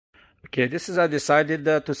Okay, this is I decided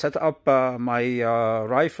to set up my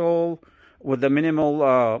rifle with the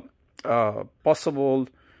minimal possible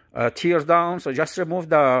tear down. So just remove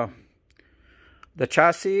the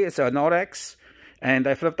chassis. It's an Norex, and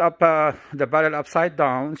I flipped up the barrel upside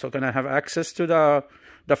down, so can I have access to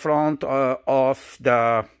the front of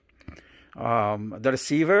the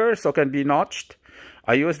receiver, so can be notched.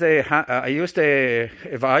 I used a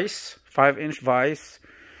vise, 5-inch vise.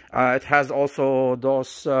 It has also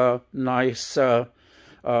those nice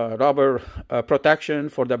rubber protection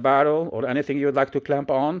for the barrel or anything you'd like to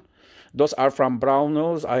clamp on. Those are from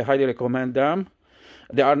Brownells. I highly recommend them.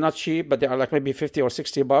 They are not cheap, but they are like maybe 50 or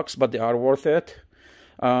 60 bucks, but they are worth it.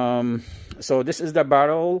 So this is the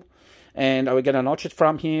barrel, and we're gonna notch it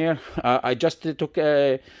from here. I just took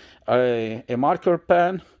a marker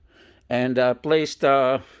pen and placed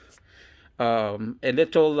a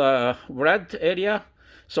little red area,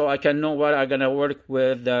 so I can know what I'm gonna work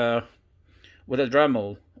with a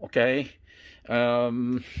Dremel. Okay,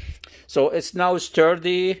 so it's now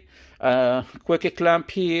sturdy. Quick clamp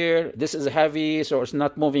here. This is heavy, so it's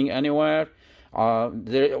not moving anywhere.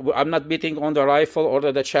 I'm not beating on the rifle or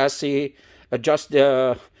the chassis. Just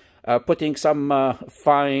putting some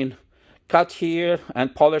fine cut here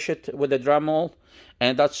and polish it with the Dremel,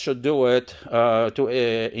 and that should do it to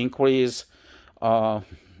increase the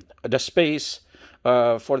space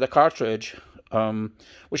for the cartridge,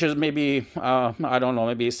 which is maybe I don't know,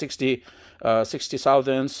 maybe 60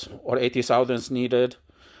 thousandths or 80 thousandths needed.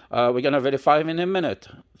 We're gonna verify in a minute.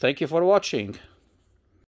 Thank you for watching.